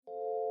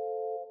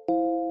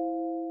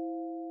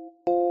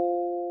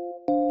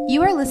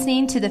You are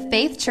listening to the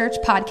Faith Church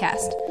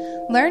Podcast.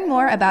 Learn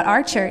more about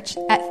our church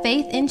at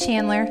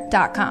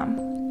faithinchandler.com.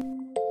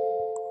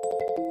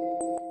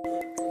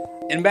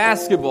 In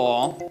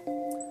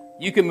basketball,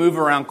 you can move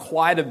around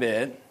quite a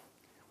bit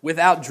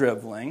without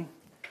dribbling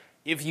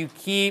if you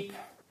keep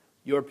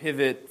your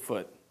pivot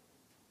foot.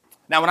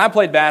 Now, when I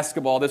played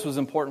basketball, this was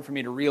important for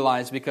me to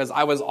realize because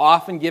I was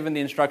often given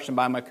the instruction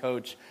by my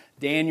coach,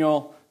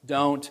 Daniel,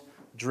 don't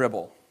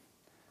dribble.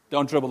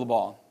 Don't dribble the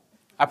ball.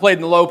 I played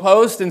in the low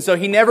post, and so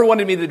he never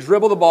wanted me to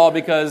dribble the ball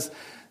because there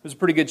was a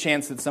pretty good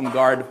chance that some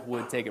guard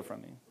would take it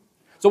from me.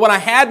 So when I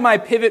had my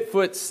pivot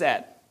foot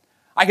set,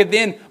 I could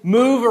then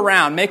move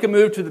around, make a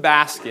move to the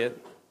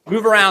basket,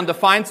 move around to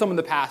find someone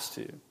to pass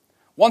to.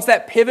 Once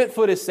that pivot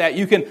foot is set,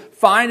 you can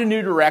find a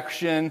new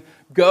direction,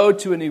 go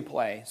to a new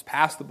place,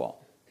 pass the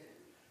ball.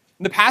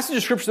 In the passage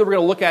of Scripture that we're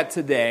going to look at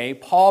today,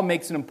 Paul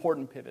makes an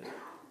important pivot.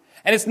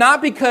 And it's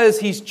not because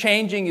he's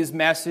changing his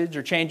message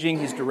or changing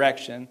his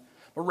direction,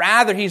 but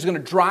rather he's going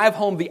to drive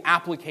home the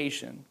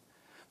application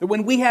that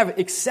when we have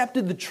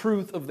accepted the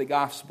truth of the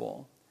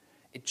gospel,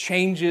 it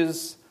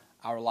changes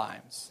our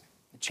lives.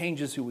 It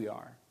changes who we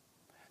are.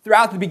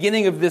 Throughout the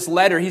beginning of this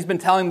letter, he's been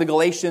telling the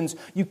Galatians,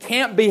 you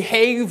can't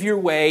behave your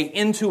way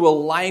into a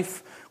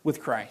life with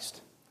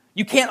Christ.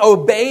 You can't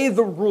obey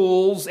the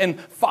rules and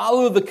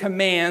follow the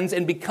commands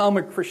and become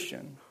a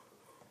Christian.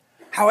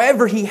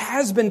 However, he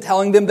has been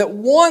telling them that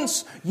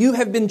once you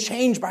have been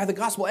changed by the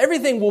gospel,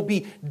 everything will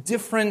be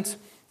different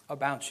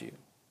about you.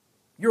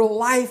 Your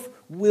life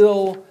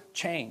will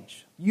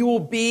change. You will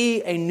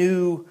be a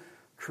new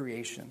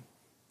creation.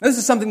 This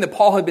is something that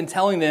Paul had been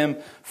telling them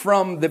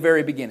from the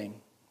very beginning.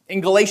 In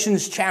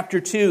Galatians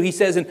chapter 2, he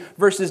says in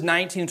verses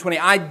 19 and 20,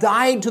 I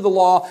died to the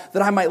law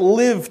that I might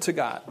live to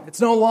God. It's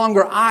no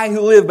longer I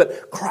who live,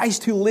 but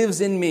Christ who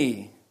lives in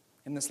me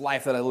in this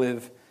life that I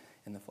live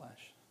in the flesh.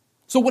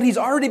 So what he's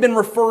already been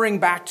referring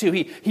back to,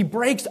 he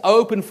breaks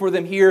open for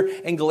them here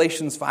in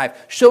Galatians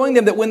 5, showing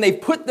them that when they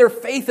put their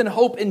faith and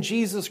hope in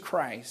Jesus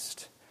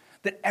Christ,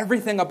 that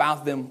everything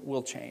about them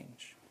will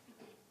change.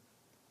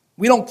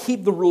 We don't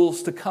keep the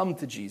rules to come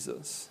to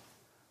Jesus.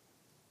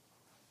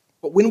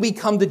 But when we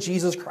come to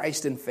Jesus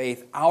Christ in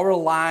faith, our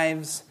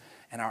lives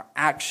and our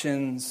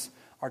actions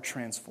are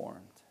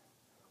transformed.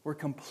 We're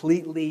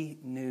completely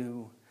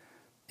new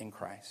in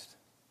Christ.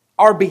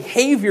 Our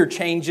behavior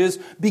changes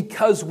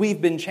because we've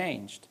been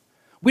changed.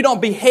 We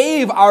don't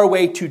behave our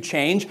way to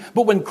change,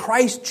 but when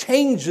Christ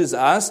changes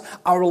us,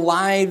 our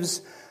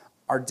lives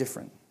are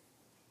different.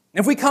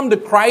 If we come to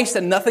Christ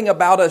and nothing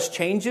about us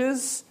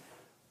changes,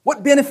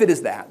 what benefit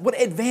is that? What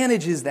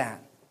advantage is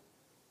that?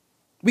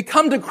 We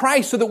come to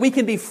Christ so that we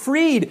can be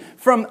freed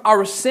from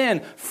our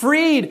sin,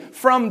 freed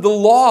from the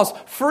laws,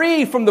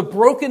 free from the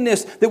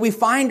brokenness that we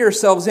find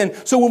ourselves in.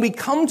 So when we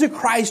come to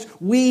Christ,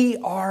 we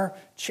are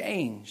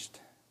changed.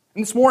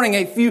 And this morning,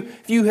 if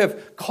you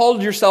have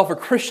called yourself a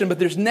Christian, but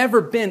there's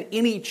never been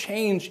any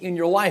change in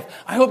your life,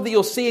 I hope that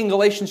you'll see in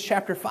Galatians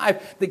chapter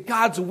 5 that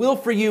God's will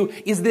for you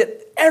is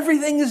that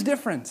everything is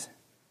different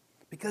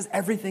because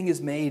everything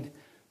is made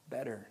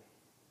better.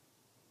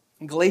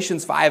 In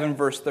Galatians 5 and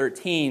verse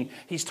 13,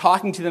 he's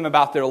talking to them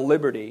about their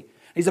liberty.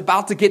 He's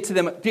about to get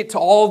to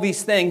all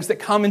these things that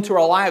come into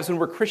our lives when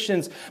we're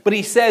Christians. But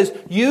he says,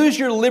 use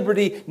your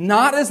liberty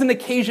not as an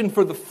occasion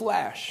for the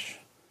flesh,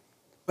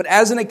 but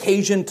as an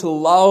occasion to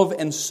love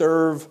and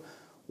serve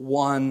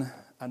one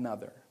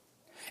another.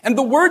 And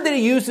the word that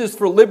he uses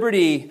for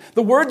liberty,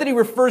 the word that he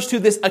refers to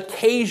this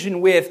occasion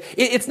with,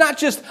 it's not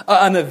just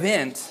an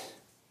event,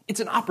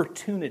 it's an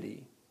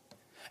opportunity.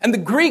 And the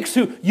Greeks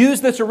who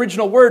used this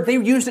original word, they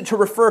used it to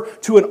refer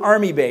to an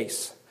army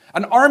base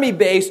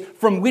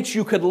from which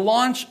you could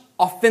launch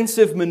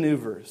offensive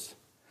maneuvers.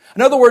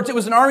 In other words, it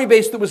was an army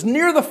base that was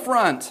near the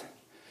front,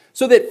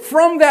 so that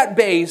from that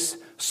base,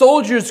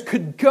 soldiers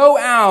could go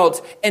out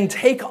and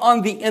take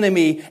on the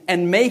enemy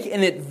and make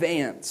an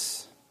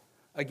advance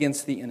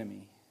against the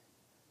enemy.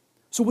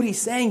 So what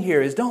he's saying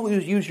here is don't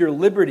use your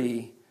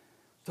liberty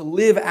to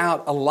live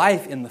out a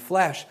life in the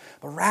flesh,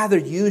 but rather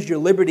use your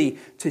liberty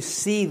to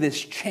see this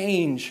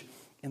change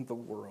in the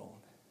world.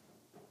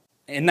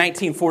 In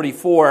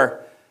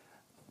 1944,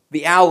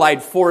 the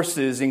Allied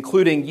forces,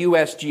 including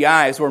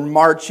USGIs, were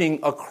marching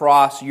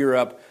across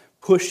Europe,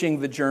 pushing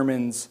the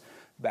Germans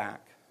back.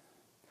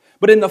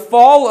 But in the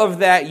fall of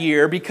that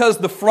year, because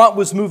the front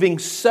was moving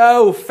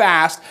so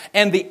fast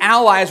and the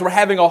Allies were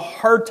having a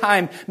hard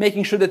time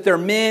making sure that their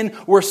men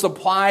were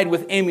supplied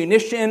with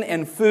ammunition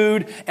and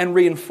food and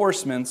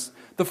reinforcements,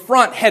 the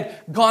front had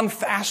gone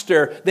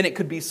faster than it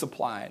could be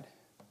supplied.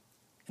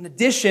 In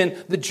addition,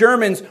 the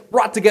Germans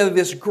brought together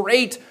this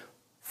great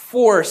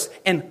force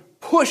and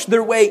pushed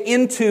their way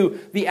into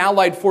the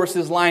Allied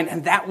forces' line,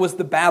 and that was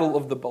the Battle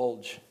of the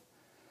Bulge.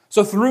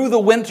 So through the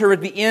winter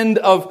at the end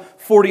of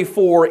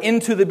 44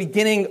 into the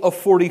beginning of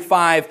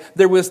 45,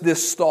 there was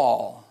this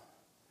stall.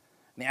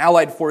 And the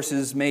Allied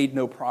forces made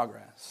no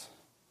progress.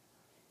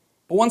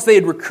 But once they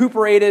had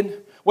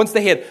recuperated, once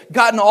they had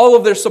gotten all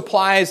of their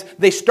supplies,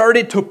 they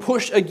started to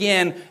push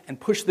again and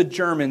push the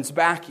Germans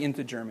back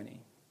into Germany.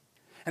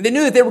 And they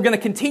knew that they were going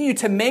to continue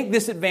to make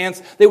this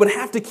advance. They would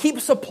have to keep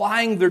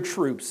supplying their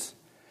troops.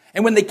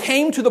 And when they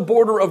came to the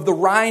border of the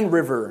Rhine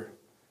River,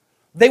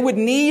 they would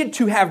need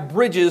to have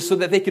bridges so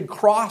that they could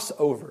cross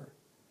over.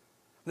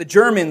 The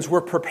Germans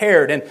were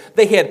prepared, and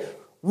they had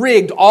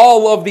rigged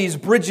all of these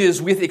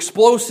bridges with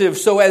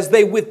explosives so as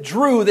they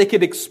withdrew, they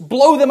could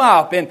blow them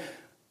up, and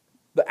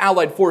the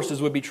Allied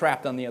forces would be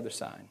trapped on the other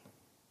side.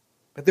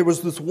 But there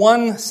was this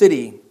one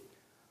city,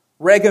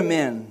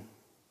 Reggemen,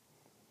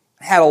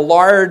 had a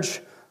large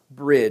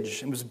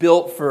bridge. It was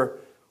built for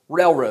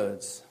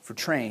railroads, for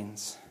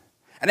trains.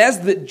 And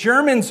as the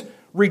Germans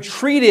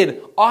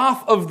retreated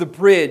off of the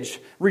bridge,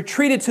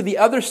 retreated to the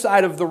other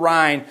side of the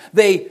Rhine,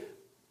 they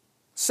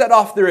set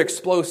off their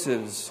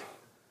explosives,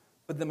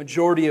 but the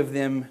majority of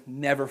them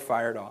never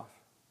fired off.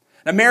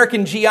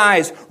 American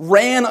GIs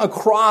ran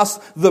across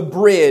the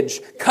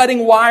bridge,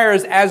 cutting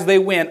wires as they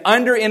went,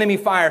 under enemy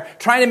fire,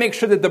 trying to make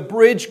sure that the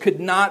bridge could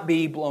not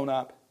be blown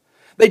up.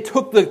 They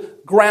took the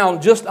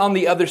ground just on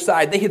the other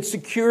side. They had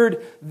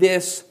secured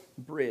this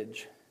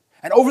bridge.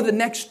 And over the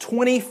next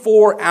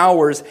 24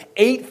 hours,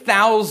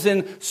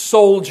 8,000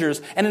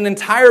 soldiers and an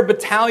entire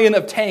battalion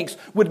of tanks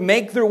would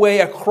make their way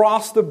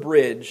across the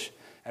bridge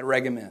at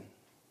Reggemen.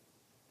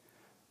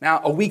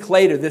 Now, a week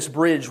later, this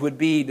bridge would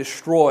be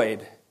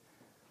destroyed.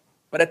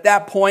 But at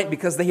that point,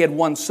 because they had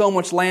won so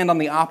much land on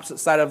the opposite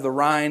side of the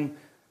Rhine,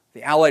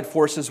 the Allied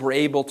forces were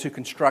able to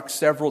construct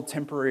several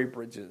temporary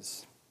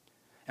bridges.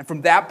 And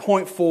from that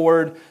point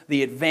forward,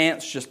 the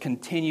advance just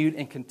continued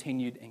and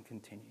continued and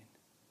continued.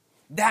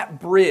 That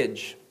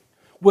bridge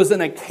was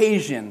an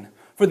occasion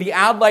for the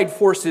Allied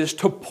forces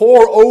to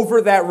pour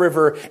over that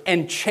river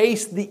and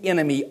chase the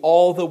enemy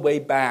all the way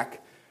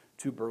back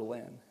to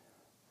Berlin.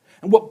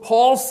 And what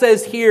Paul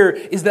says here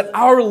is that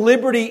our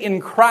liberty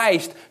in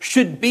Christ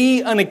should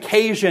be an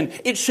occasion.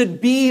 It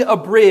should be a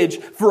bridge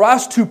for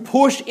us to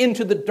push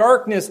into the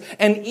darkness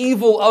and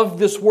evil of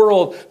this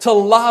world, to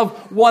love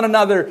one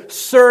another,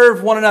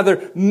 serve one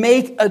another,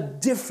 make a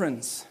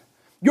difference.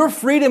 Your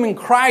freedom in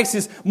Christ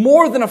is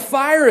more than a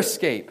fire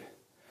escape.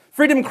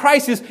 Freedom in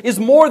Christ is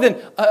more than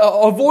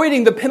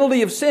avoiding the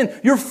penalty of sin.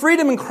 Your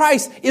freedom in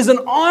Christ is an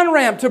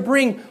on-ramp to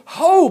bring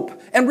hope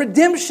and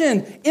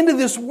redemption into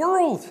this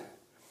world.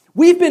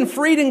 We've been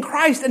freed in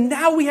Christ, and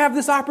now we have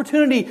this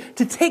opportunity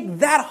to take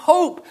that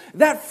hope,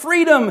 that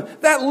freedom,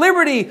 that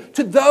liberty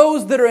to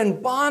those that are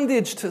in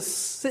bondage to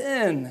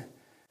sin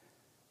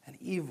and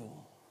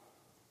evil.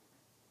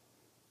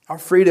 Our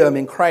freedom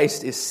in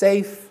Christ is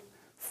safe,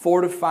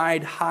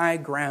 fortified, high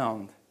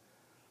ground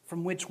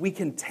from which we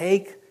can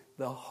take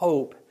the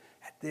hope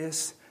at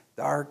this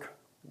dark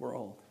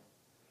world.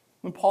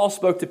 When Paul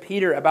spoke to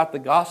Peter about the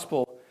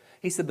gospel,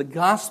 he said the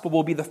gospel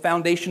will be the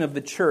foundation of the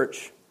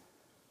church,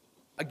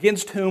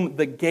 against whom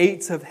the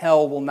gates of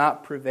hell will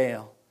not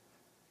prevail.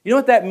 You know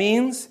what that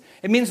means?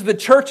 It means that the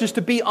church is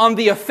to be on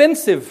the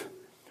offensive.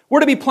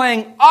 We're to be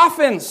playing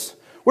offense.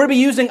 We're to be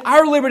using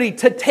our liberty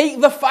to take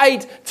the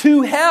fight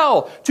to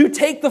hell, to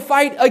take the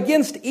fight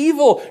against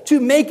evil, to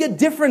make a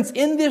difference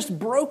in this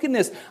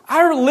brokenness.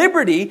 Our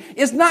liberty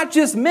is not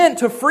just meant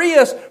to free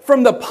us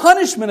from the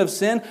punishment of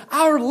sin.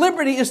 Our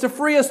liberty is to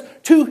free us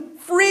to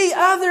free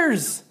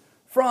others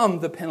from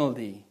the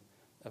penalty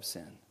of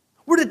sin.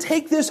 We're to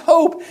take this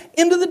hope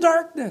into the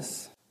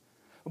darkness.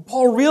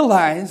 Paul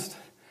realized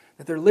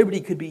that their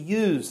liberty could be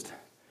used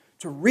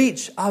to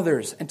reach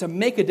others and to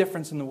make a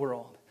difference in the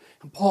world.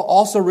 And Paul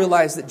also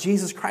realized that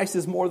Jesus Christ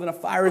is more than a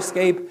fire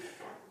escape.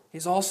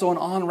 He's also an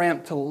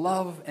on-ramp to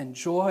love and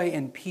joy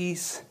and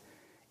peace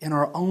in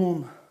our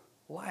own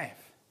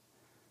life,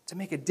 to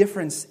make a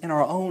difference in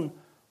our own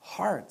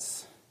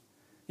hearts.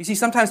 You see,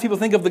 sometimes people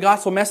think of the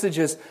gospel message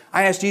as,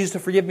 I ask Jesus to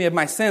forgive me of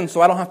my sins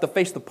so I don't have to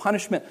face the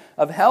punishment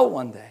of hell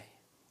one day.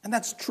 And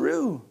that's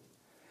true.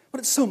 But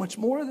it's so much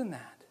more than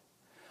that.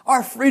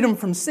 Our freedom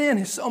from sin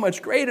is so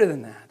much greater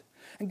than that.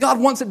 And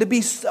God wants it to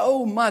be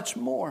so much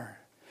more.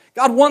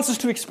 God wants us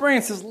to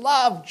experience His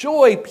love,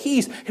 joy,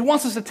 peace. He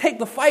wants us to take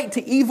the fight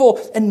to evil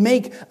and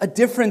make a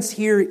difference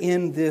here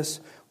in this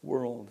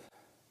world.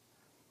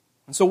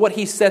 And so what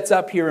he sets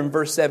up here in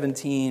verse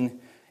 17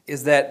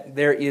 is that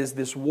there is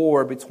this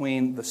war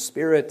between the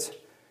spirit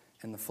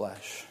and the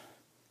flesh.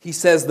 He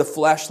says the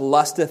flesh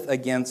lusteth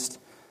against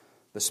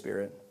the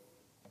spirit.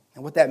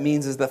 And what that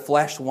means is the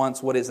flesh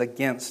wants what is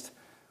against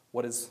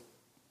what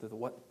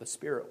the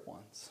spirit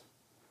wants.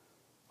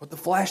 What the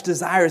flesh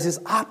desires is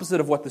opposite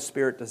of what the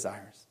spirit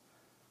desires.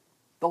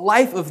 The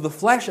life of the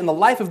flesh and the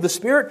life of the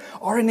spirit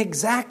are in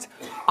exact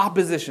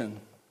opposition.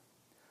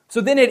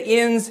 So then it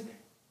ends,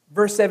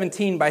 verse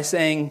 17, by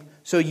saying,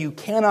 so you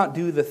cannot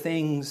do the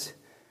things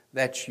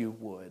that you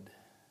would.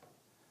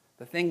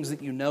 The things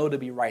that you know to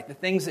be right. The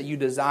things that you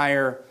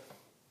desire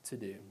to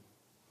do.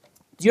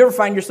 Do you ever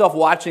find yourself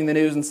watching the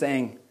news and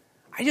saying,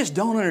 I just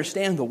don't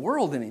understand the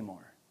world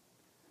anymore?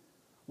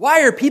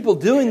 Why are people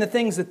doing the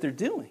things that they're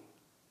doing?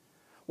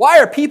 Why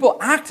are people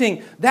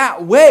acting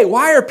that way?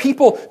 Why are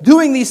people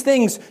doing these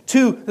things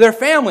to their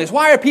families?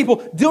 Why are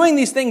people doing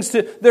these things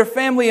to their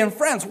family and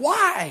friends?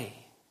 Why?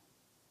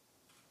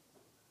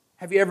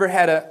 Have you ever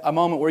had a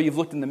moment where you've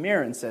looked in the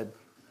mirror and said,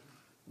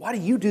 why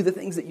do you do the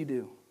things that you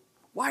do?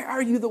 Why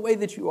are you the way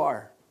that you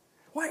are?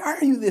 Why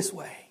are you this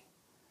way?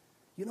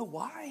 You know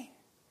why?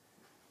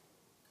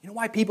 You know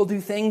why people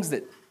do things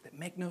that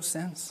make no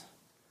sense?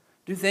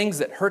 Do things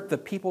that hurt the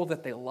people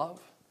that they love?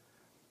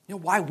 You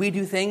know why we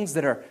do things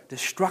that are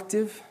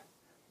destructive?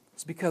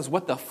 It's because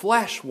what the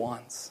flesh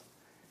wants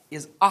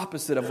is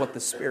opposite of what the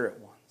Spirit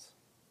wants.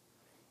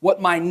 What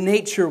my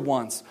nature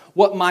wants,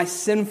 what my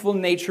sinful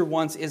nature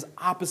wants, is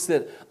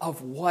opposite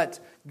of what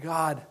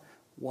God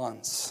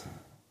wants.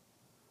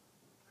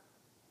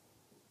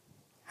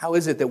 How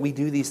is it that we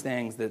do these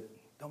things that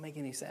don't make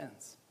any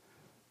sense?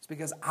 It's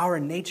because our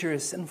nature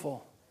is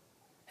sinful,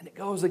 and it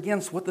goes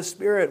against what the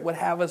Spirit would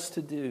have us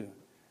to do.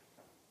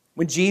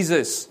 When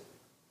Jesus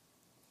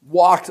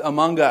walked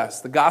among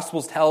us, the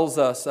Gospels tell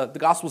us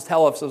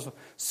of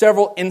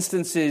several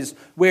instances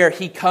where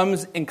he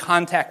comes in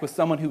contact with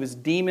someone who is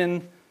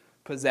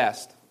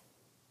demon-possessed.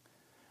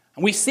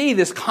 And we see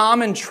this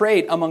common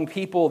trait among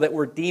people that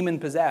were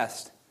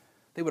demon-possessed.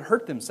 They would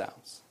hurt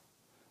themselves.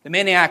 The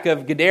maniac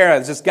of Gadara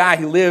is this guy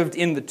who lived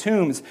in the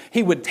tombs.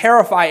 He would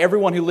terrify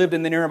everyone who lived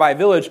in the nearby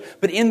village,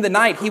 but in the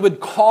night he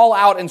would call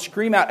out and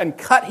scream out and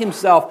cut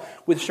himself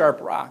with sharp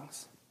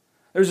rocks.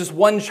 There was this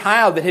one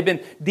child that had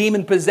been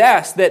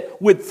demon-possessed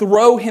that would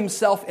throw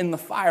himself in the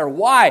fire.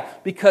 Why?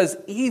 Because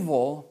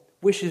evil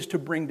wishes to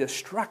bring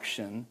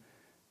destruction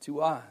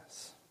to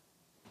us.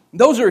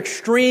 Those are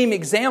extreme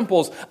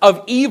examples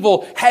of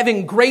evil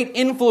having great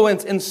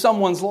influence in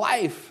someone's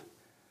life.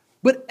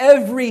 But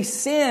every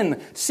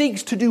sin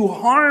seeks to do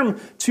harm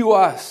to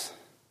us.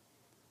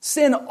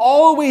 Sin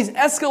always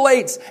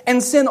escalates,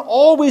 and sin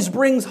always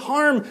brings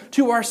harm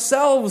to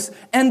ourselves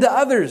and to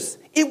others.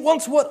 It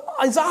wants what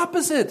is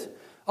opposite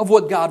of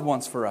what God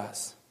wants for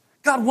us.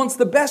 God wants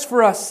the best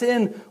for us.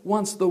 Sin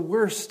wants the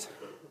worst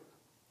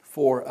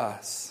for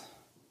us.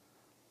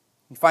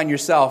 You find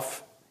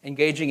yourself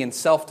engaging in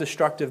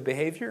self-destructive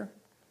behavior,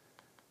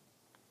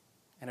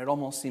 and it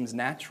almost seems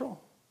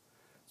natural.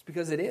 It's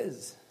because it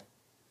is.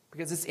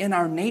 Because it's in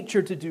our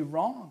nature to do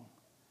wrong.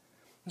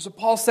 And so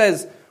Paul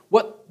says,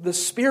 what the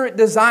Spirit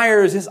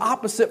desires is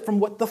opposite from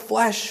what the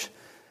flesh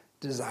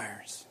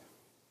desires.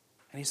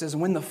 And he says,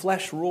 when the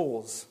flesh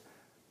rules,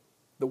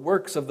 the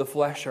works of the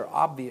flesh are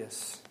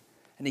obvious.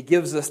 And he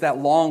gives us that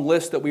long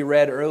list that we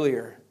read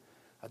earlier.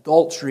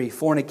 Adultery,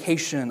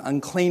 fornication,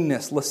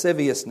 uncleanness,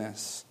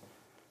 lasciviousness.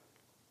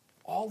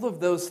 All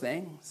of those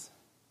things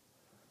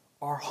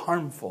are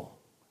harmful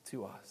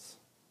to us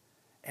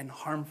and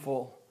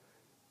harmful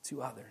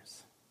to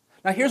others.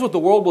 Now here's what the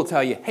world will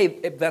tell you. Hey,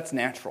 that's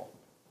natural.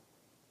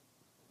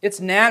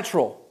 It's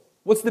natural.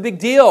 What's the big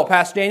deal,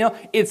 Pastor Daniel?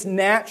 It's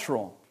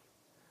natural.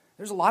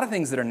 There's a lot of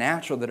things that are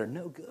natural that are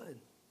no good.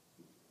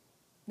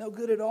 No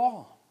good at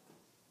all.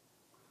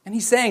 And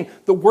he's saying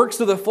the works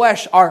of the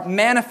flesh are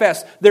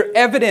manifest, they're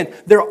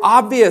evident, they're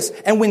obvious,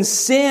 and when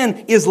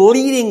sin is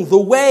leading the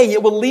way,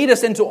 it will lead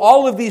us into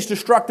all of these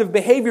destructive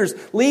behaviors,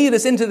 lead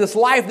us into this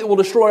life that will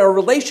destroy our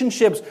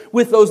relationships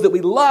with those that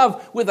we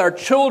love, with our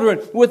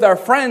children, with our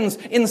friends,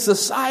 in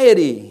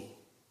society.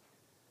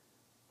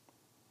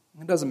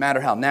 It doesn't matter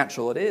how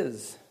natural it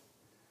is.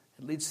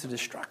 It leads to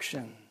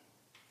destruction.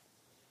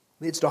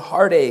 It leads to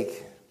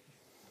heartache.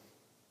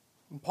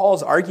 And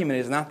Paul's argument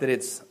is not that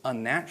it's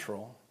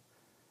unnatural.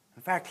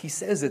 In fact, he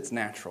says it's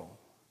natural.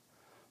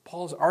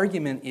 Paul's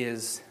argument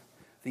is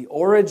the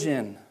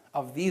origin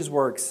of these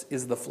works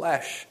is the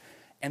flesh,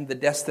 and the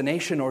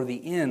destination or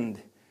the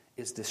end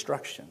is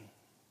destruction.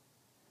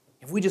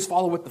 If we just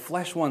follow what the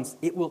flesh wants,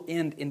 it will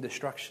end in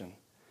destruction.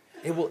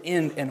 It will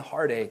end in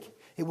heartache.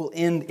 It will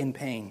end in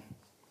pain.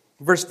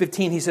 Verse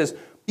 15, he says,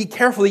 be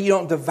careful that you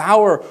don't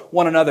devour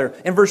one another.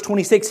 In verse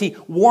 26, he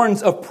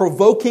warns of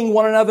provoking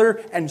one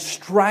another and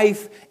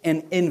strife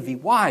and envy.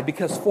 Why?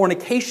 Because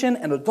fornication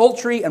and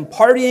adultery and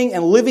partying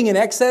and living in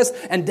excess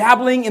and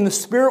dabbling in the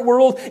spirit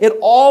world, it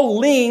all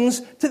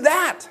leans to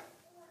that.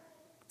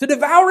 To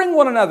devouring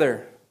one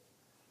another.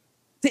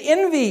 To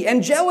envy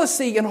and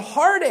jealousy and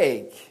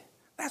heartache.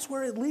 That's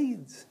where it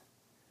leads.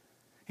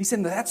 He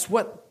said that's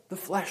what the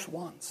flesh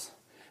wants.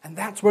 And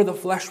that's where the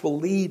flesh will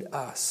lead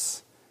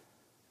us.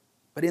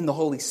 But in the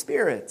Holy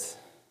Spirit,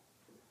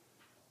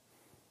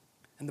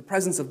 in the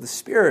presence of the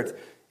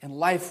Spirit, in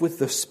life with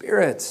the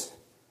Spirit,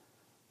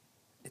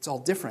 it's all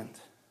different.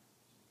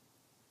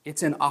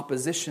 It's in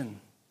opposition.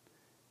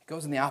 It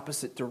goes in the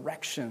opposite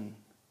direction.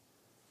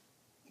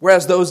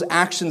 Whereas those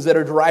actions that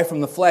are derived from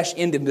the flesh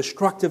end in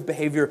destructive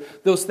behavior,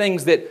 those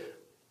things that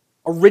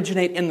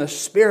originate in the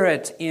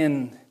Spirit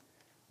in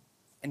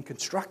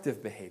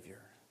constructive behavior,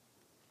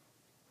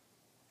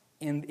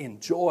 in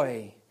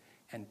joy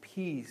and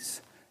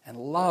peace and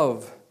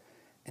love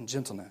and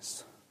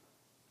gentleness.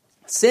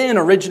 Sin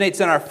originates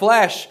in our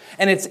flesh,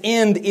 and its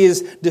end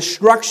is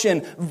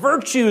destruction.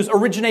 Virtues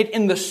originate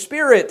in the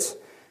Spirit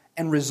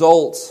and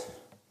result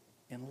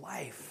in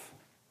life.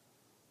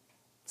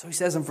 So he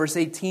says in verse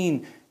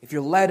 18, if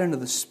you're led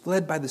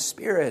by the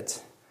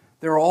Spirit,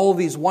 there are all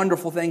these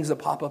wonderful things that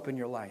pop up in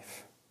your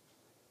life.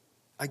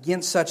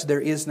 Against such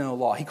there is no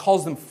law. He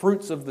calls them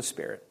fruits of the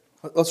Spirit.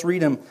 Let's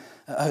read them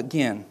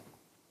again.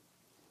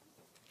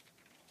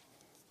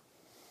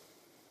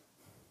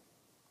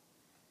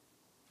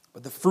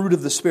 But the fruit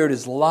of the Spirit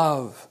is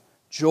love,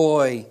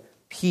 joy,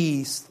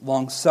 peace,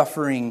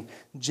 long-suffering,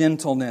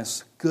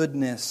 gentleness,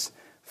 goodness,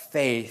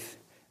 faith,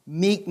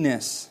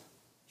 meekness,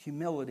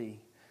 humility,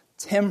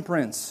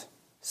 temperance,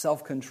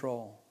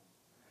 self-control.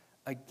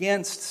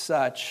 Against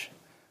such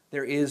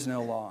there is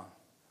no law.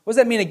 What does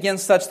that mean,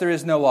 against such there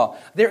is no law?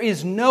 There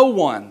is no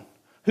one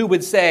who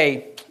would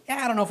say,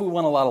 yeah, I don't know if we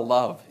want a lot of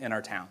love in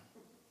our town.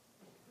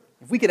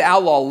 If we could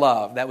outlaw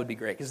love, that would be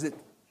great, because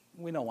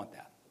we don't want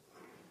that.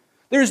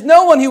 There's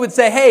no one who would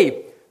say,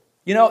 hey,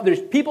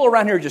 there's people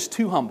around here who are just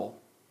too humble.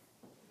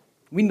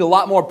 We need a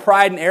lot more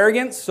pride and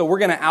arrogance, so we're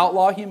going to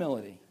outlaw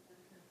humility.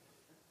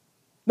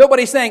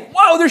 Nobody's saying,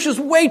 whoa, there's just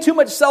way too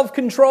much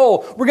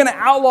self-control. We're going to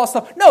outlaw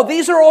stuff. No,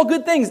 these are all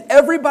good things.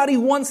 Everybody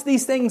wants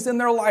these things in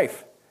their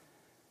life.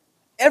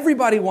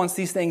 Everybody wants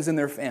these things in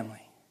their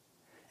family.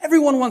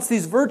 Everyone wants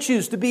these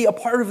virtues to be a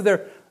part of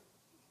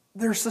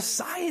their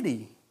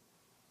society.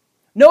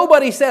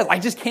 Nobody says, I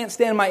just can't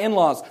stand my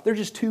in-laws. They're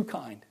just too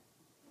kind.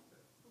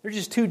 They're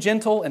just too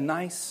gentle and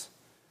nice.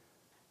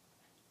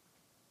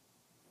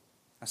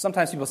 Now,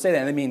 sometimes people say that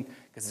and they mean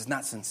because it's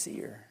not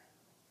sincere.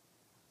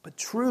 But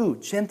true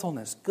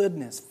gentleness,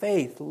 goodness,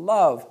 faith,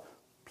 love,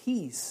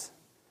 peace.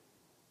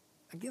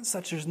 Against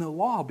such there's no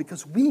law,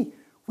 because we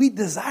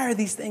desire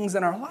these things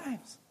in our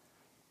lives.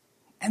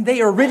 And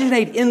they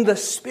originate in the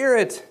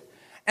Spirit,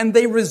 and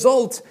they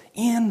result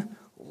in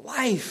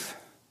life.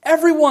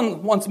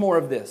 Everyone wants more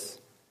of this.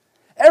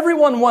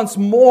 Everyone wants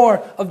more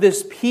of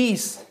this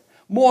peace,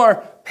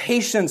 more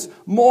patience,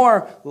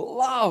 more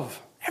love.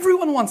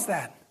 Everyone wants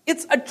that.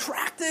 It's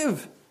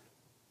attractive.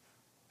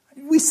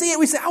 We see it,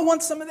 we say, I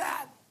want some of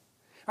that.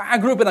 I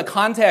grew up in a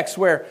context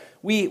where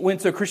we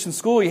went to a Christian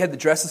school. You had to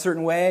dress a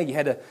certain way. You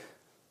had to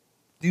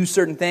do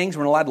certain things. You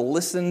weren't allowed to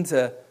listen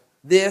to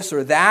this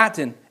or that.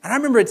 And I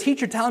remember a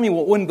teacher telling me,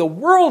 well, when the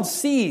world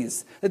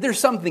sees that there's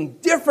something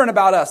different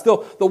about us,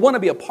 they'll want to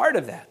be a part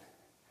of that.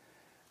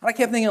 And I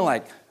kept thinking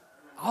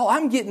all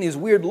I'm getting is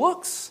weird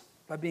looks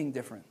by being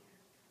different.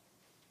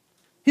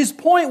 His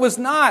point was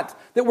not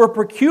that we're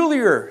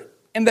peculiar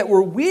and that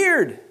we're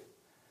weird,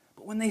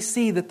 but when they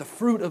see that the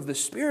fruit of the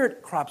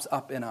Spirit crops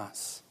up in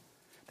us,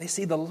 they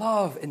see the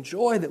love and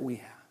joy that we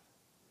have.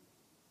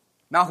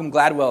 Malcolm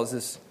Gladwell is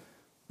this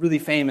really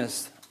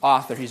famous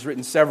author. He's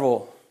written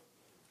several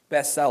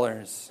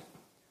bestsellers.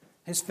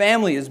 His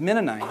family is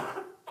Mennonite.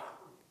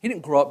 He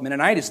didn't grow up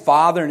Mennonite. His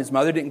father and his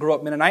mother didn't grow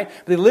up Mennonite.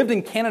 But they lived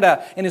in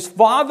Canada, and his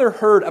father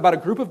heard about a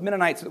group of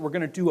Mennonites that were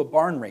going to do a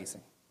barn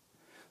raising.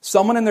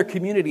 Someone in their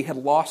community had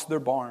lost their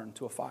barn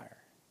to a fire.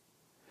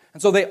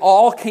 And so they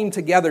all came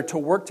together to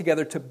work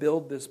together to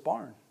build this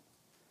barn.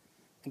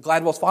 And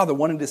Gladwell's father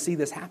wanted to see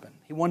this happen.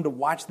 He wanted to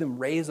watch them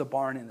raise a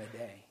barn in a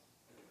day.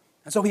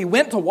 And so he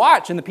went to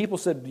watch, and the people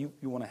said,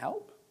 you want to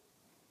help?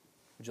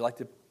 Would you like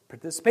to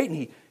participate?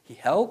 And he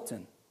helped,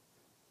 and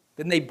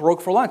then they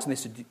broke for lunch, and they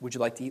said, would you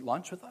like to eat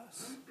lunch with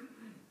us?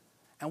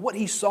 And what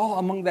he saw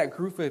among that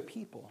group of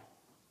people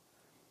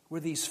were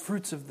these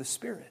fruits of the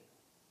Spirit,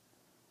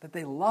 that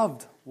they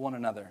loved one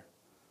another,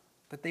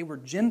 that they were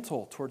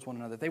gentle towards one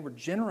another, that they were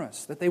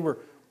generous, that they were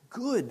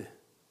good,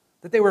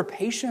 that they were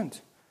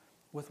patient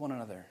with one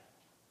another.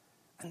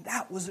 And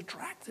that was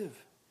attractive.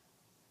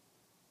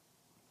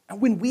 And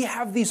when we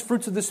have these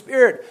fruits of the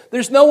Spirit,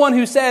 there's no one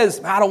who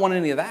says, I don't want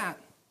any of that.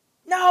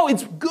 No,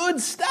 it's good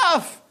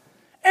stuff.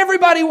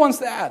 Everybody wants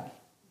that.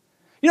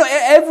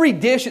 Every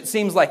dish, it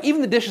seems like,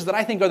 even the dishes that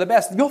I think are the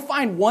best, you'll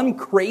find one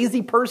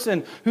crazy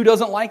person who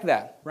doesn't like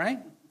that, right?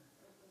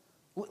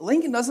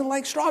 Lincoln doesn't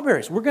like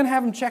strawberries. We're going to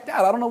have him checked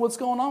out. I don't know what's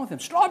going on with him.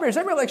 Strawberries,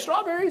 everybody likes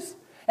strawberries.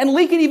 And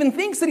Lincoln even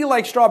thinks that he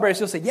likes strawberries.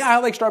 He'll say, yeah, I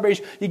like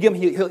strawberries. You give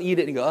him, he'll eat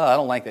it and go, I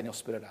don't like that, and he'll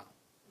spit it out.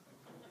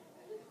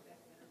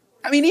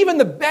 I mean, even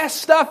the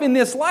best stuff in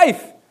this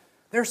life,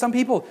 there are some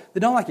people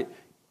that don't like it.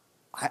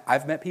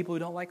 I've met people who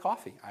don't like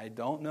coffee. I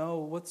don't know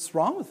what's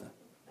wrong with them.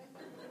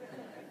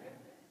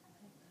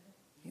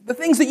 The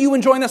things that you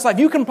enjoy in this life,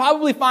 you can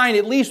probably find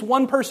at least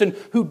one person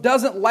who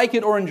doesn't like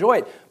it or enjoy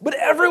it. But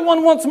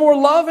everyone wants more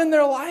love in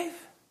their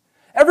life.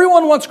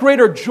 Everyone wants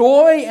greater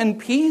joy and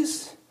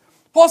peace.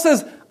 Paul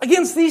says,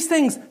 against these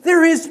things,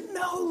 there is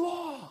no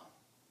law.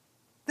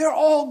 They're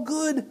all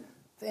good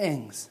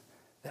things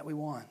that we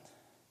want.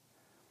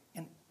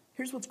 And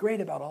here's what's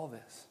great about all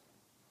this.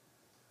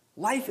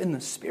 Life in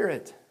the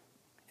Spirit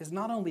is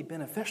not only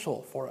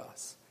beneficial for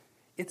us,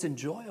 it's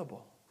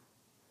enjoyable.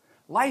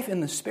 Life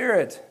in the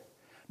Spirit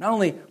not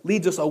only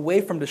leads us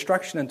away from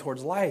destruction and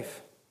towards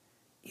life,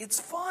 it's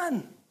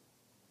fun.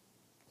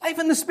 Life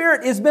in the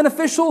Spirit is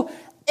beneficial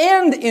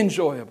and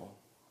enjoyable.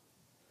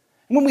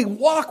 And when we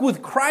walk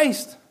with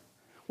Christ,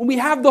 when we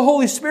have the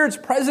Holy Spirit's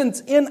presence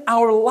in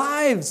our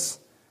lives,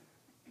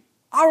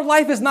 our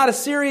life is not a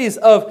series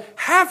of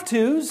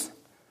have-tos,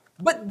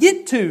 but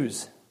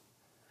get-tos.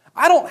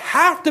 I don't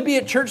have to be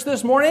at church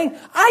this morning.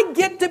 I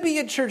get to be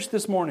at church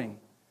this morning.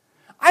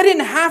 I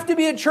didn't have to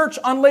be at church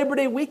on Labor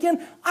Day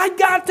weekend. I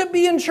got to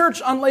be in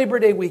church on Labor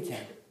Day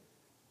weekend.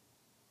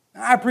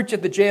 I preach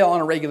at the jail on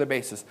a regular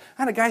basis.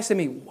 I had a guy say to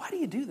me, why do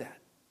you do that?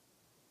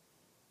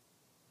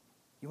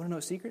 You want to know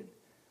a secret?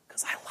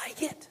 Because I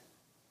like it.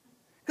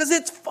 Because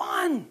it's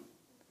fun.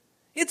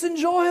 It's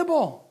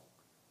enjoyable.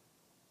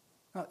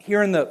 Now,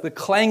 hearing the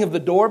clang of the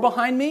door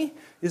behind me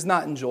is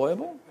not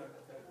enjoyable.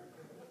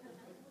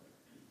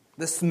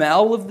 The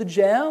smell of the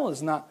jail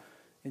is not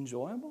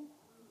enjoyable.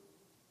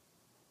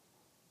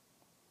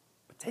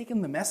 But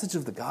taking the message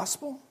of the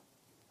gospel,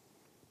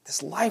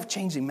 this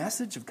life-changing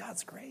message of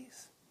God's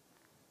grace,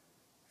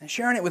 and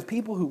sharing it with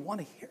people who want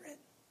to hear it,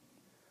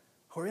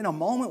 who are in a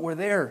moment where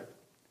they're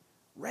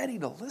ready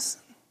to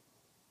listen.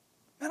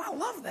 Man, I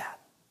love that.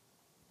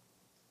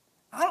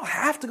 I don't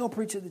have to go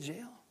preach at the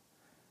jail.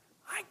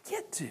 I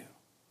get to.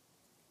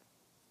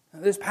 Now,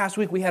 this past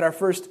week, we had our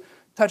first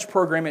touch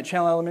program at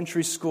Chandler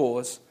Elementary School.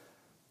 It's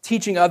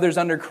Teaching Others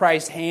Under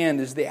Christ's Hand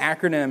is the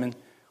acronym, and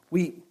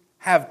we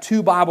have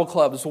 2 Bible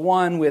clubs,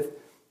 one with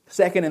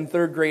 2nd and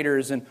 3rd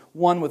graders and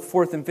one with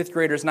 4th and 5th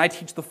graders, and I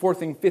teach the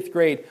 4th and 5th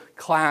grade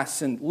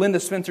class, and Linda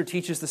Spencer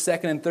teaches the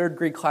 2nd and 3rd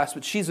grade class,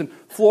 but she's in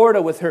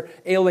Florida with her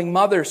ailing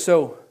mother,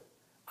 so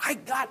I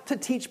got to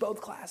teach both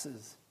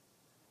classes.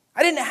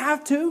 I didn't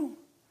have to.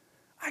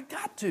 I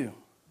got to.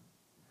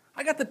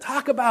 I got to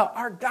talk about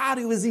our God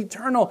who is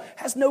eternal,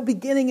 has no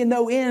beginning and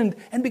no end.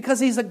 And because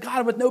He's a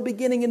God with no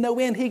beginning and no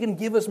end, He can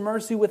give us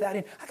mercy without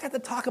end. I got to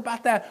talk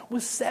about that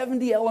with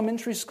 70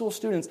 elementary school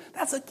students.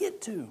 That's a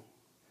get to,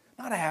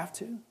 not a have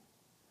to.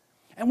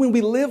 And when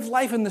we live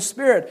life in the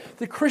Spirit,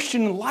 the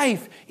Christian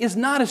life is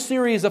not a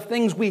series of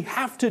things we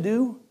have to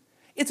do.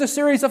 It's a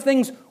series of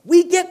things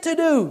we get to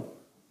do.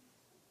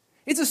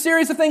 It's a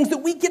series of things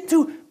that we get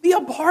to be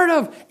a part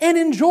of and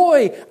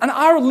enjoy. And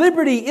our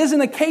liberty is an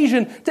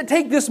occasion to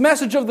take this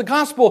message of the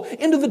gospel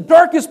into the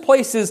darkest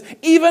places,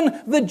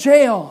 even the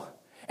jail,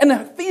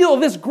 and feel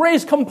this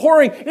grace come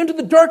pouring into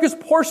the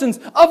darkest portions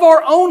of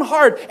our own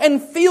heart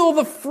and feel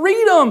the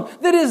freedom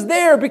that is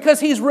there because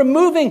He's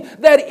removing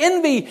that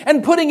envy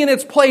and putting in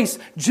its place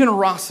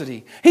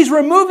generosity. He's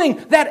removing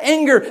that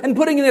anger and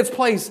putting in its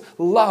place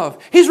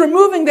love. He's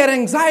removing that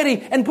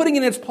anxiety and putting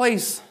in its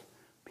place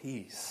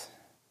peace.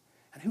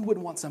 Who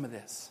wouldn't want some of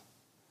this?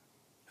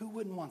 Who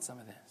wouldn't want some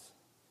of this?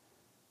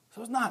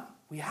 So it's not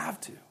we have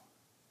to.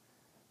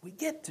 We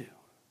get to.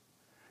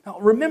 Now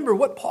remember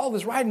what Paul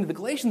was writing to the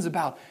Galatians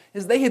about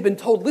is they had been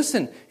told,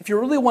 listen, if you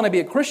really want to be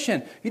a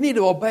Christian, you need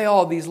to obey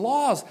all these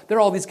laws. There are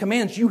all these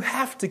commands you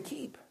have to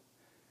keep.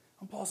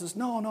 And Paul says,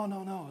 no.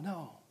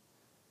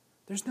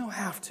 There's no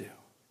have to.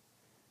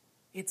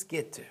 It's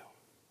get to.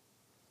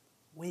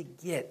 We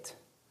get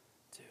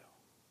to.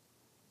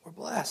 We're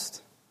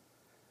blessed.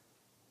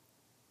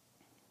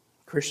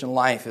 Christian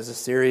life is a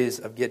series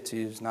of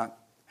get-tos, not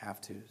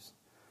have-tos.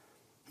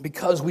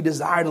 Because we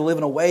desire to live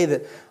in a way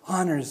that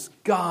honors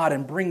God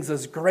and brings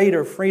us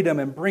greater freedom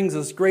and brings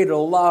us greater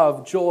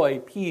love, joy,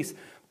 peace,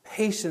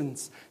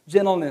 patience,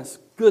 gentleness,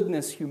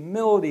 goodness,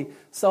 humility,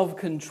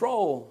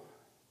 self-control.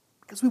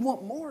 Because we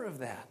want more of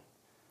that.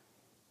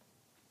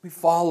 We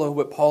follow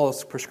what Paul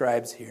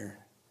prescribes here.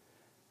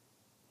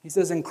 He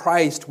says in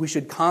Christ we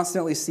should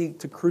constantly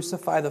seek to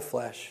crucify the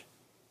flesh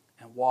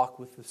and walk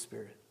with the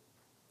Spirit.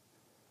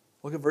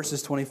 Look at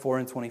verses 24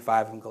 and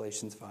 25 in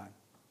Galatians 5.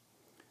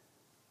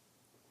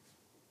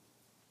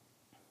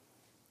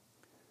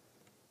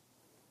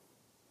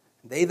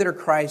 They that are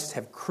Christ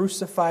have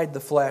crucified the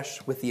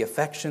flesh with the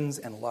affections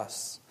and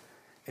lusts.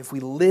 If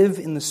we live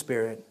in the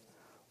Spirit,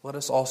 let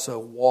us also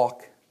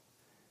walk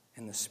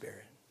in the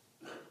Spirit.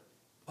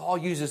 Paul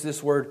uses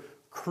this word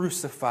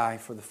crucify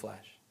for the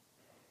flesh.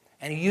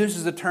 And he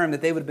uses a term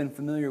that they would have been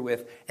familiar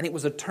with, and it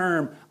was a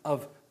term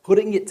of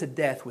putting it to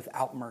death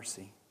without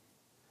mercy.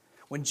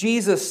 When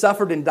Jesus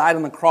suffered and died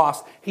on the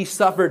cross, He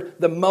suffered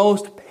the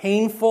most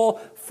painful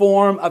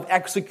form of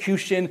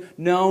execution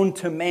known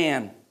to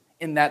man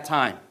in that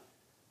time.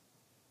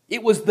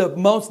 It was the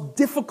most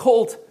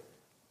difficult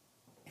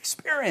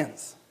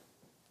experience.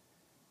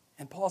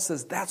 And Paul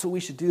says that's what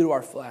we should do to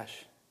our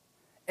flesh.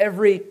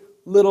 Every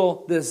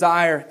little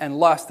desire and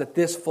lust that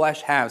this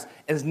flesh has,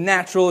 as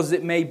natural as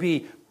it may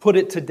be, put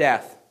it to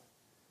death.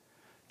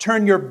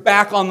 Turn your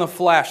back on the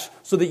flesh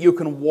so that you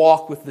can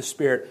walk with the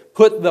Spirit.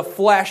 Put the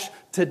flesh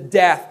to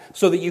death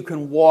so that you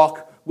can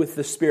walk with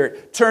the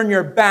Spirit. Turn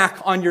your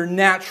back on your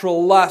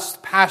natural lusts,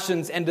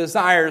 passions, and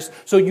desires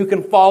so you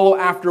can follow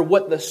after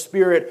what the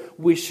Spirit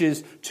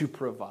wishes to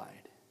provide.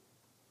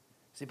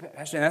 See,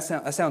 Pastor,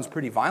 that sounds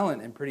pretty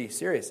violent and pretty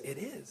serious. It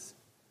is.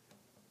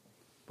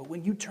 But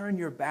when you turn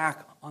your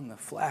back on the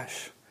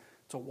flesh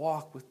to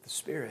walk with the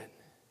Spirit,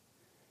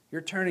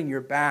 you're turning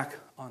your back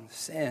on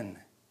sin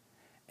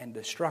and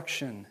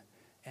destruction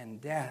and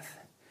death,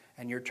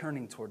 and you're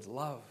turning towards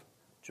love,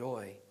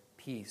 joy,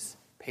 peace,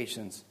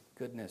 patience,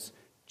 goodness,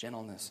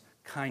 gentleness,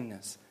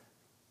 kindness,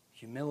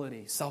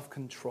 humility,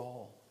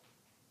 self-control.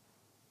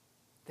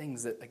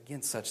 Things that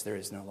against such there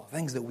is no law.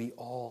 Things that we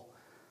all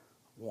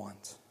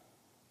want.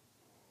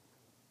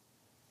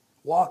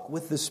 Walk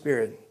with the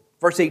Spirit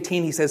Verse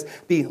 18, he says,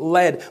 be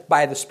led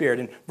by the Spirit.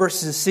 In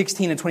verses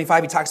 16 and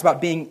 25, he talks about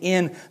being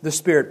in the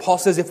Spirit. Paul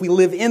says, if we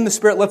live in the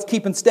Spirit, let's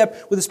keep in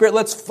step with the Spirit.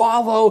 Let's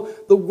follow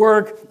the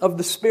work of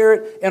the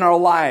Spirit in our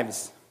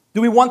lives. Do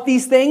we want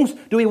these things?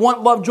 Do we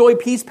want love, joy,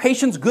 peace,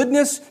 patience,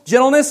 goodness,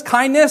 gentleness,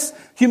 kindness,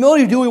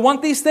 humility? Do we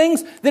want these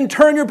things? Then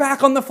turn your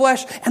back on the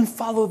flesh and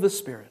follow the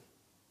Spirit.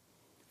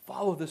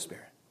 Follow the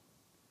Spirit.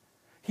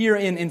 Here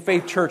in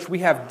Faith Church, we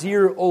have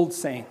dear old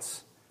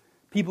saints,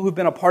 people who've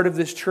been a part of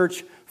this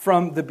church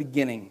from the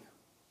beginning.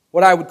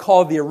 What I would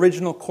call the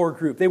original core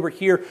group. They were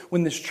here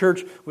when this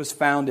church was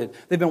founded.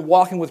 They've been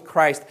walking with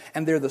Christ,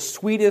 and they're the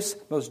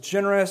sweetest, most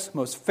generous,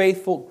 most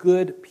faithful,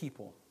 good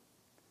people.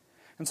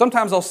 And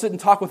sometimes I'll sit and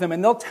talk with them,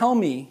 and they'll tell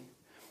me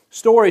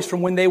stories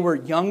from when they were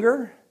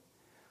younger,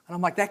 and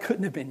I'm like, that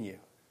couldn't have been you.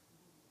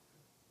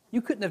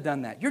 You couldn't have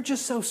done that. You're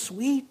just so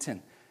sweet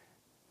and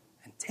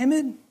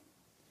timid.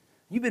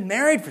 You've been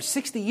married for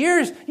 60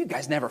 years. You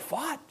guys never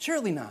fought.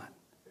 Surely not.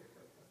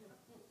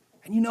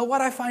 And you know what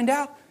I find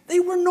out? They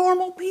were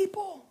normal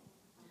people.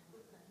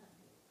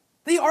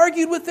 They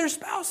argued with their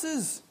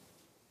spouses.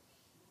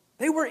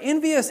 They were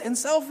envious and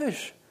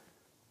selfish.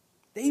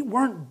 They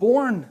weren't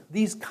born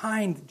these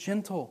kind,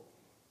 gentle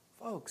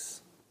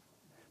folks.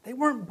 They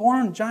weren't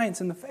born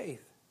giants in the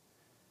faith.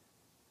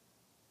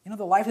 You know,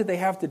 the life that they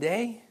have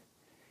today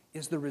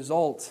is the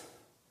result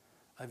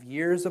of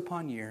years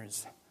upon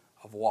years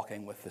of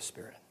walking with the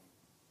Spirit.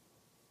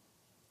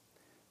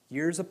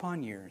 Years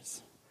upon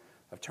years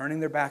of turning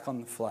their back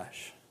on the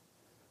flesh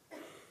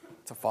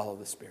to follow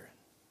the Spirit.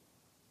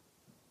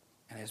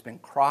 And it has been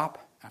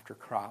crop after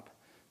crop,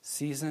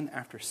 season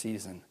after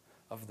season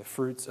of the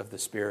fruits of the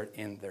Spirit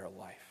in their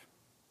life.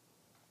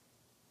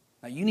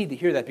 Now you need to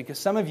hear that because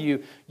some of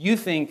you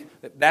think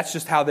that that's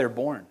just how they're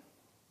born.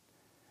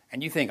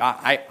 And you think,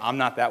 I'm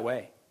not that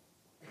way.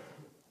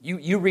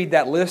 You read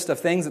that list of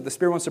things that the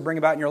Spirit wants to bring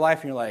about in your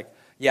life and you're like,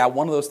 yeah,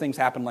 one of those things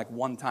happened like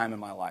one time in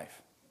my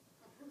life.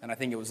 And I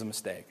think it was a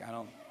mistake.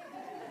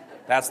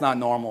 That's not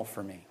normal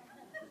for me.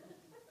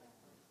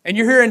 And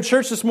you're here in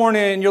church this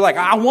morning and you're like,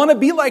 I want to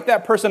be like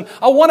that person.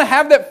 I want to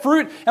have that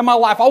fruit in my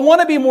life. I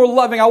want to be more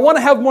loving. I want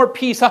to have more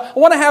peace. I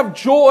want to have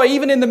joy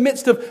even in the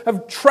midst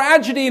of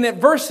tragedy and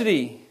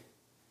adversity.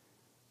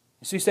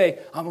 So you say,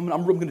 I'm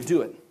going to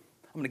do it.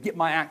 I'm going to get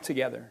my act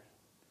together.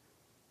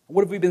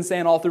 What have we been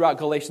saying all throughout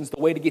Galatians? The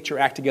way to get your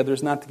act together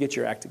is not to get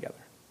your act together.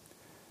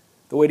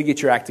 The way to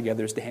get your act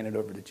together is to hand it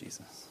over to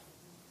Jesus.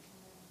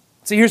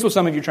 See, here's what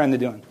some of you are trying to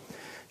do.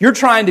 You're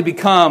trying to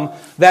become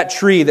that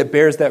tree that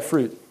bears that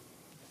fruit. You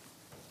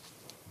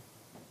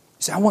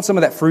say, I want some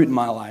of that fruit in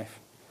my life.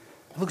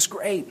 It looks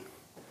great,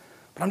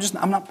 but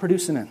I'm not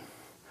producing it.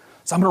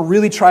 So I'm going to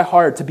really try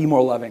hard to be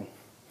more loving.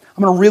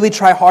 I'm going to really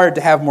try hard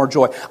to have more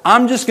joy.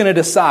 I'm just going to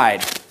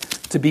decide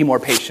to be more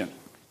patient.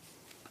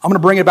 I'm going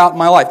to bring it about in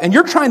my life. And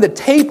you're trying to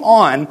tape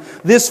on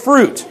this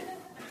fruit.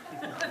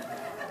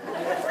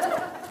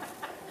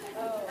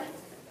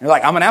 You're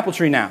like, I'm an apple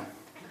tree now.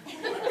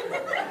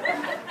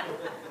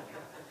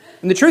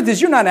 And the truth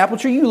is, you're not an apple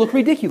tree. You look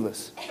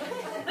ridiculous.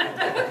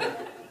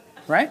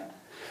 Right?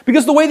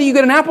 Because the way that you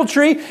get an apple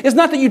tree is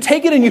not that you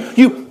take it and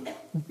you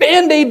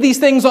Band-Aid these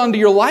things onto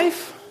your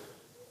life.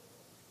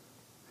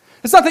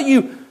 It's not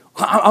that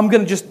I'm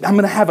going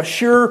to have a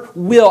sure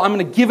will. I'm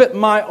going to give it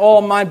my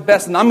all, my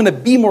best, and I'm going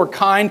to be more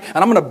kind, and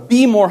I'm going to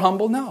be more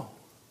humble. No.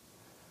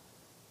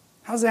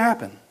 How does it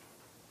happen?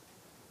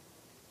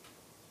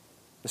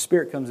 The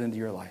Spirit comes into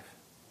your life.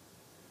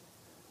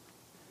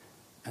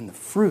 And the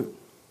fruit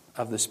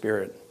of the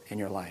Spirit in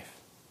your life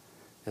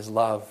is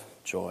love,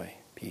 joy,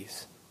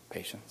 peace,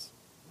 patience,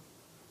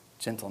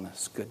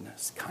 gentleness,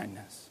 goodness,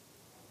 kindness,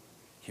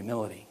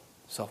 humility,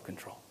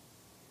 self-control.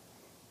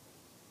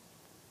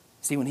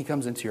 See, when He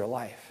comes into your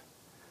life,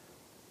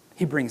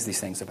 He brings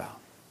these things about.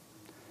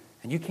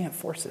 And you can't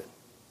force it.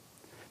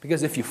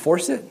 Because if you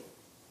force it,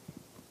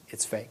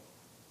 it's fake.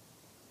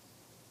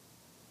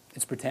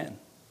 It's pretend.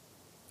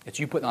 It's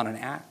you putting on an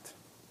act.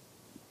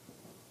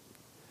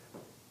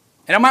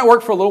 And it might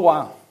work for a little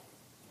while.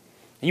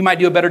 And you might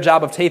do a better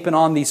job of taping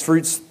on these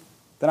fruits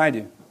than I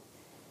do.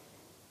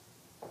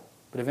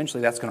 But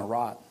eventually that's going to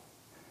rot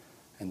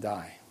and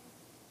die.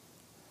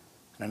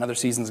 And another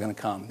season is going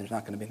to come. There's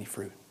not going to be any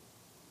fruit.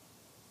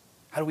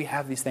 How do we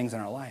have these things in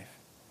our life?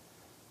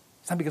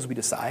 It's not because we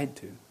decide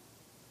to.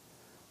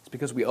 It's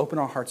because we open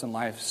our hearts and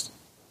lives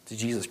to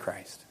Jesus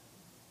Christ.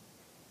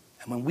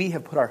 And when we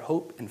have put our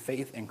hope and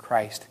faith in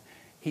Christ,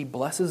 He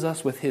blesses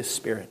us with His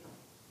Spirit.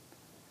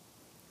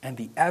 And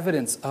the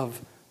evidence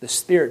of the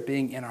Spirit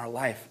being in our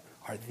life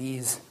are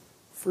these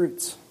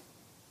fruits.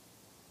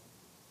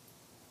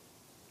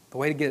 The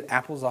way to get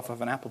apples off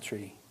of an apple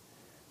tree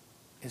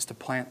is to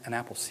plant an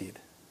apple seed.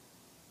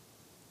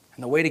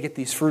 And the way to get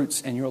these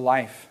fruits in your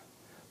life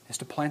is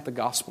to plant the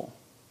gospel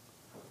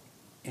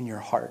in your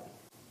heart.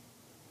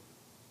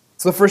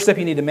 So the first step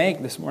you need to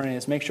make this morning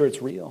is make sure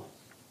it's real.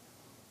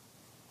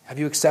 Have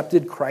you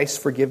accepted Christ's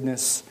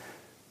forgiveness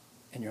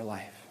in your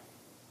life?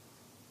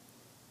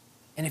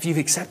 And if you've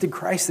accepted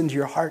Christ into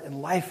your heart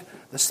and life,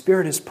 the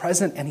Spirit is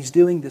present and He's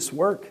doing this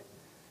work.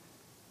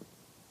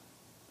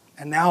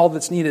 And now all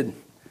that's needed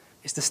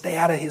is to stay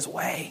out of his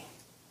way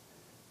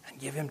and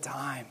give him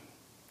time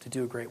to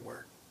do a great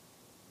work.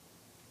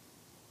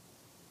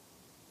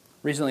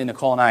 Recently,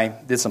 Nicole and I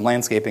did some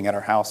landscaping at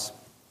our house.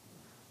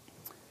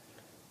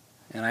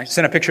 And I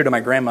sent a picture to my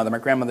grandmother. My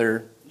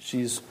grandmother,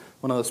 she's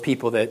one of those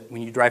people that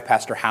when you drive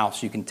past her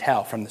house, you can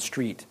tell from the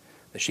street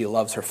that she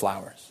loves her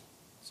flowers.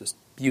 It's just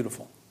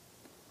beautiful.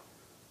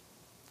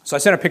 So I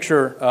sent a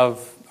picture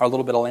of our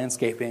little bit of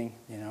landscaping,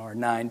 our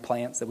 9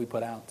 plants that we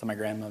put out to my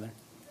grandmother.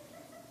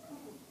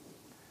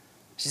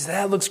 She said,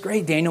 "That looks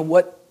great, Daniel.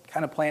 What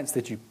kind of plants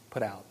did you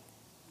put out?"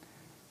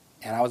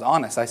 And I was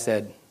honest. I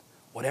said,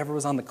 "Whatever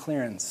was on the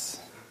clearance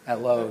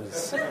at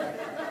Lowe's."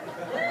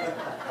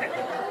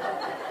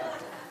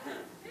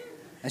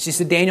 And she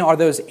said, "Daniel, are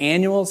those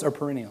annuals or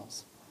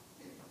perennials?"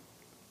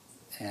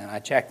 And I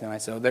checked and I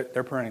said,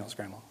 they're perennials,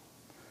 Grandma.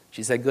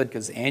 She said, "Good,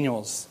 because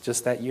annuals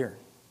just that year,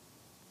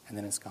 and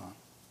then it's gone.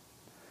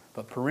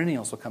 But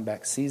perennials will come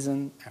back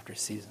season after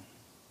season."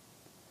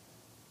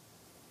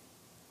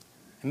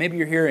 And maybe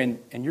you're here and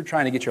you're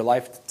trying to get your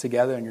life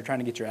together and you're trying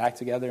to get your act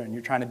together and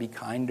you're trying to be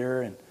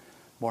kinder and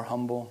more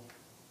humble.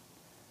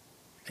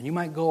 And you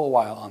might go a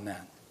while on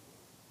that.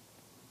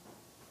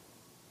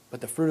 But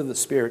the fruit of the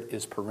Spirit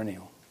is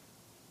perennial.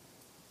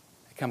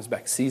 It comes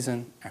back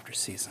season after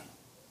season.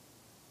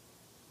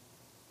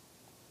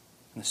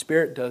 And the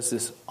Spirit does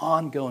this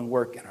ongoing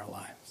work in our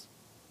lives.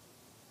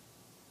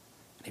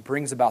 And He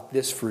brings about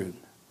this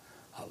fruit: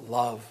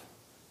 love,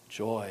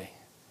 joy,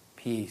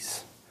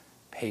 peace,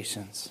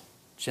 patience,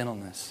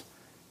 gentleness,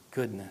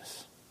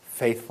 goodness,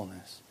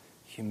 faithfulness,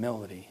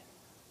 humility,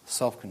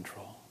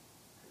 self-control.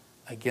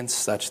 Against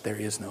such there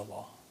is no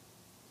law.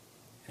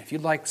 And if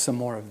you'd like some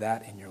more of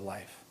that in your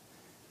life,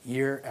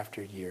 year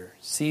after year,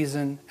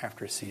 season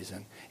after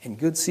season, in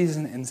good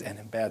seasons and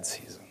in bad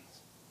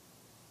seasons,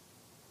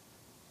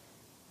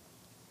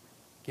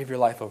 give your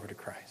life over to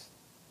Christ.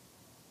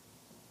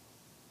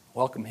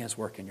 Welcome His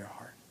work in your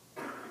heart.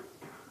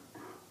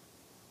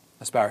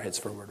 Let's bow our heads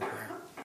for a word of prayer.